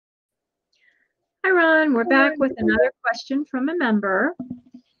Hi, Ron. We're back with another question from a member.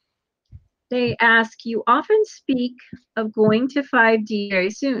 They ask, you often speak of going to 5D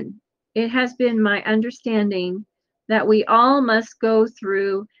very soon. It has been my understanding that we all must go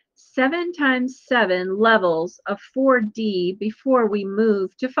through 7 times 7 levels of 4D before we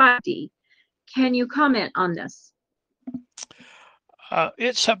move to 5D. Can you comment on this?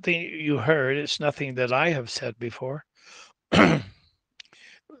 It's something you heard. It's nothing that I have said before.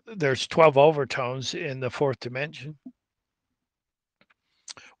 There's 12 overtones in the fourth dimension.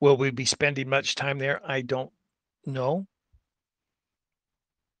 Will we be spending much time there? I don't know.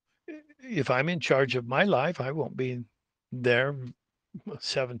 If I'm in charge of my life, I won't be there.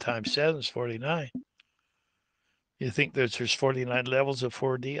 7 times 7 is 49. You think there's 49 levels of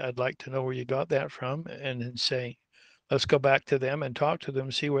 4D? I'd like to know where you got that from and then say, let's go back to them and talk to them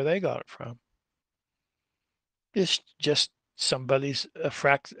and see where they got it from. It's just a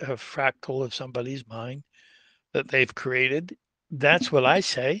fractal of somebody's mind that they've created. That's what I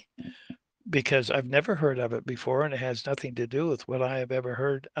say because I've never heard of it before and it has nothing to do with what I have ever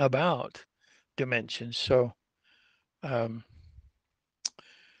heard about dimensions. So um,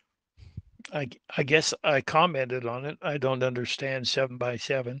 I guess I commented on it. I don't understand 7 by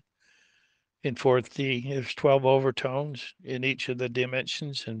 7 in 4D. There's 12 overtones in each of the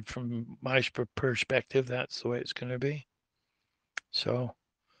dimensions, and from my perspective, that's the way it's going to be. So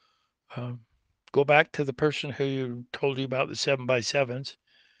um, go back to the person who told you about the 7 by 7s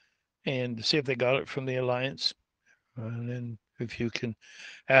and see if they got it from the Alliance. And then if you can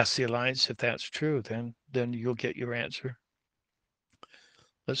ask the Alliance if that's true, then you'll get your answer.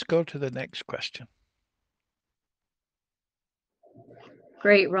 Let's go to the next question.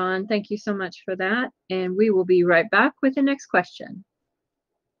 Great, Ron. Thank you so much for that. And we will be right back with the next question.